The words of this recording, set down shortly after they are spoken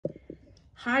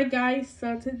Hi guys,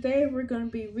 so today we're going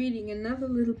to be reading another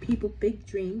Little People Big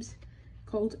Dreams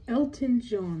called Elton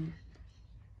John.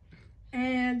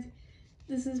 And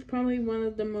this is probably one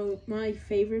of my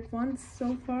favorite ones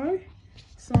so far.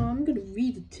 So I'm going to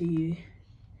read it to you.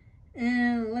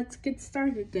 And let's get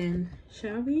started then,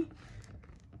 shall we?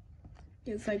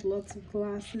 It's like lots of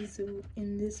glasses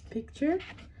in this picture.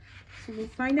 So we'll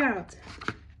find out.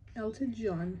 Elton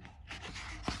John.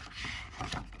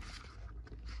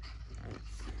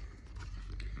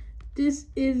 This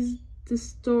is the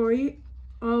story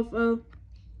of a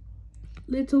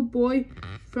little boy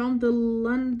from the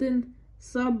London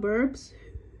suburbs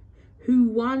who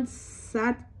once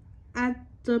sat at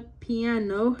the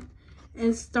piano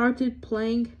and started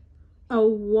playing a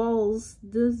waltz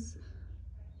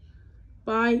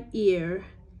by ear.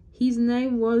 His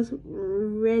name was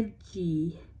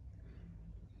Reggie,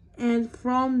 and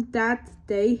from that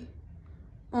day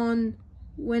on,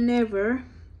 whenever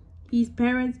his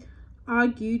parents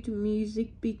argued,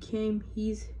 music became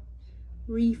his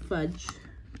refuge.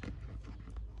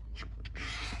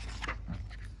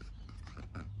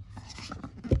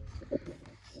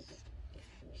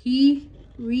 He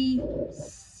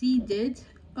reseeded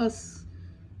a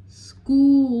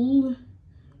school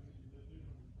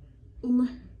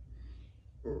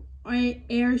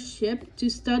airship to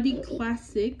study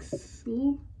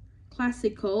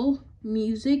classical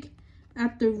music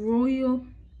at the Royal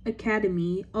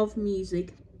Academy of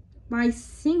Music. By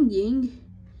singing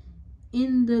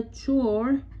in the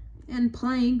choir and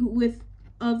playing with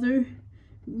other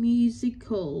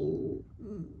musicians,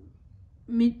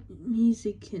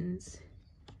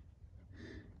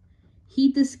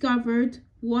 he discovered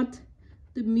what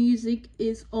the music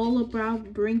is all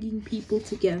about, bringing people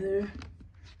together.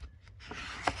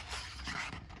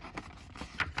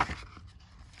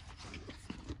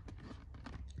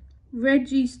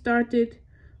 Reggie started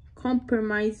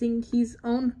compromising his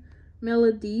own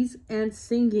melodies and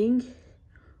singing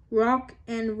rock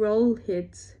and roll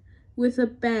hits with a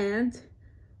band.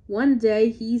 One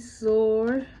day he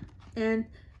saw an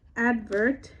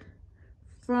advert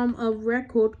from a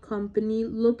record company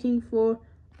looking for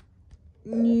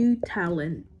new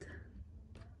talent.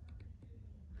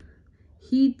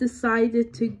 He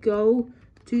decided to go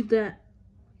to the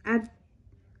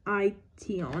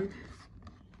audition.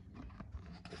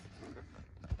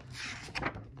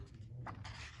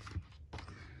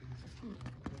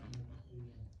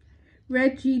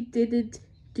 Reggie didn't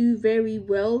do very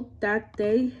well that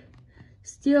day.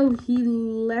 Still, he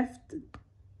left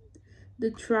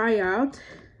the tryout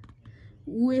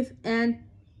with an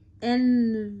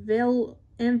envelope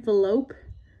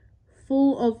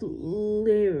full of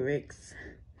lyrics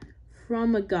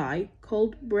from a guy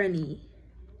called Brenny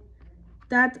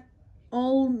that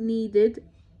all needed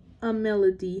a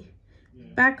melody.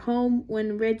 Back home,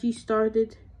 when Reggie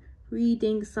started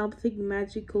reading, something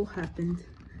magical happened.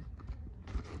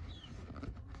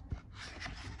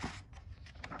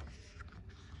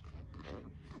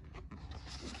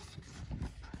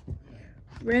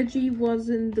 Reggie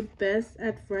wasn't the best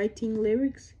at writing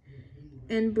lyrics,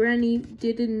 and Brenny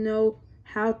didn't know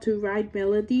how to write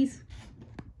melodies,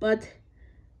 but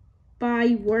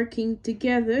by working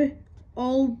together,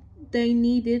 all they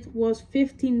needed was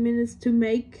 15 minutes to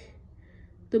make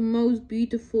the most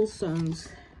beautiful songs.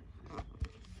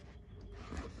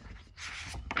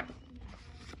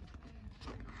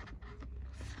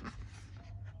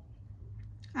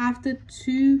 After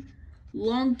 2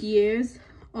 long years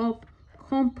of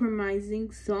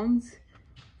compromising songs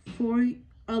for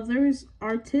others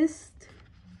artists,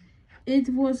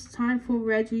 it was time for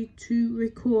Reggie to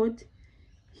record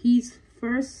his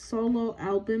first solo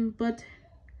album. But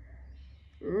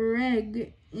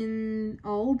Reg in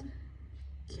Old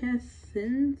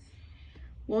Catherine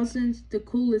wasn't the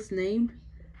coolest name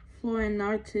for an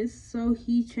artist, so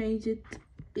he changed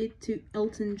it to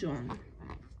Elton John.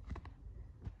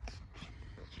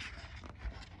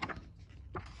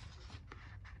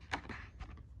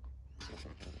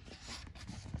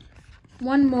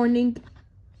 One morning,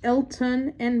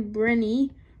 Elton and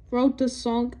Brenny wrote a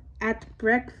song at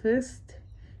breakfast.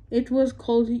 It was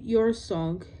called Your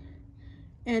Song,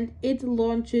 and it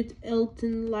launched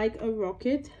Elton like a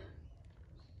rocket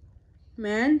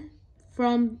man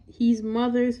from his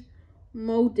mother's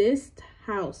modest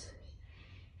house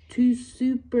to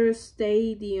super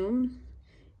stadium.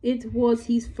 It was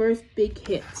his first big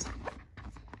hit.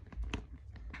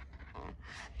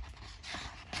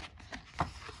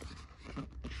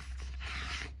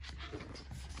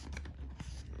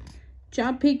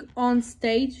 Jumping on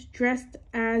stage dressed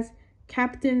as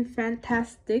Captain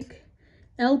Fantastic,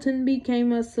 Elton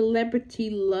became a celebrity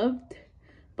loved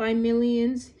by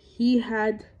millions. He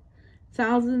had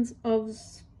thousands of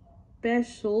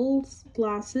special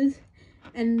glasses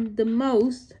and the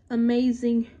most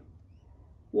amazing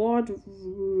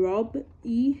wardrobe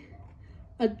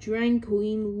a drag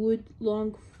queen would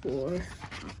long for.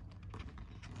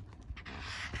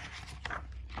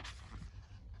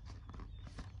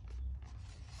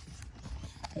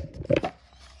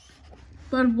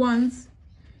 But once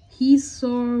his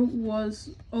soar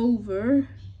was over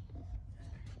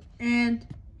and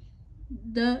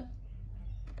the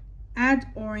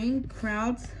adoring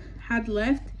crowds had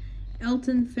left,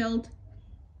 Elton felt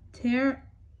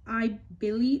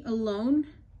terribly alone.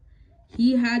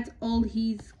 He had all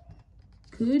he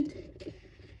could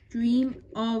dream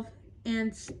of,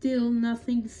 and still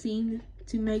nothing seemed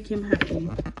to make him happy.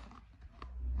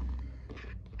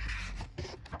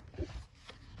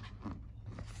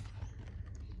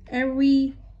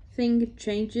 Everything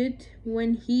changed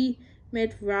when he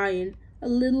met Ryan, a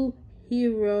little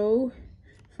hero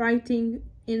fighting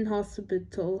in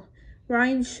hospital.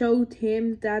 Ryan showed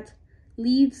him that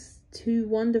leaves too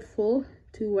wonderful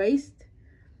to waste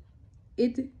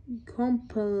it.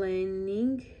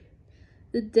 Complaining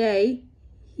the day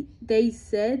they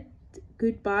said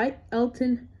goodbye,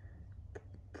 Elton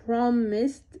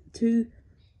promised to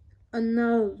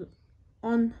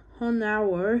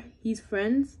honor his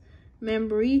friend's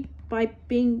memory by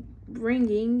being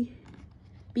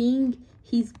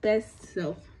his best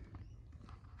self.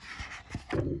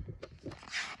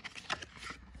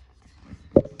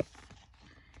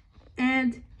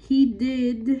 And he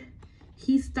did.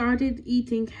 He started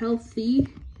eating healthy,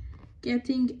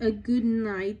 getting a good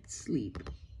night's sleep,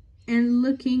 and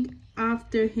looking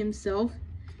after himself.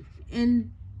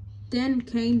 And then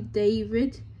came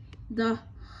David, the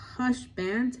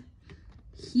husband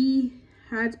he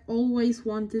had always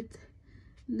wanted.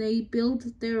 They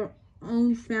built their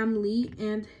own family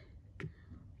and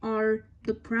are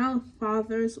the proud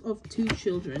fathers of 2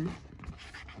 children.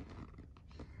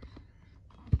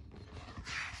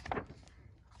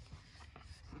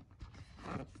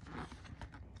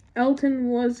 Elton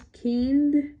was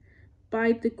keened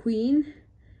by the Queen,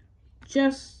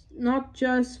 not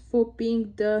just for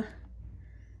being the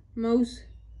most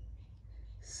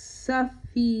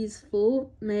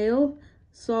successful male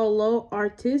solo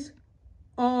artist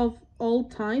of all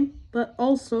time, but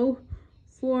also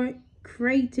for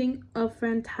creating a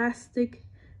fantastic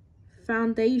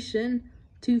foundation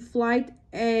to fight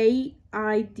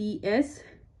AIDS,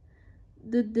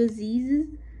 the disease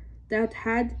that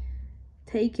had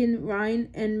taken Ryan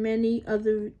and many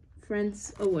other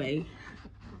friends away.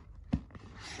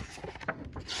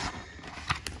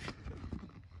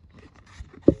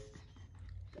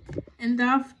 And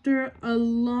after a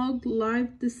long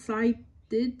life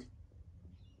decided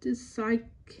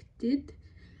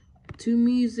to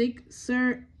music,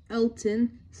 Sir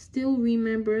Elton still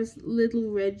remembers little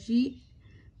Reggie,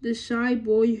 the shy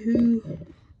boy who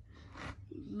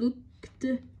looked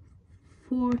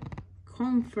for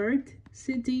comfort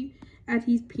sitting at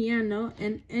his piano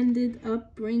and ended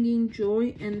up bringing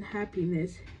joy and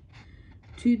happiness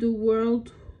to the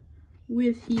world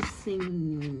with his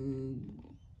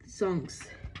songs.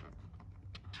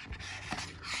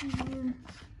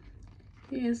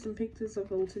 Here's some pictures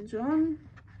of Elton John.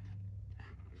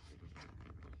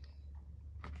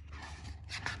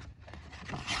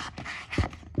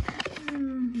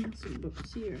 Some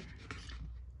books here.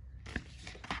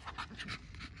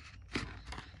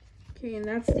 Okay, and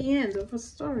that's the end of a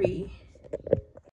story.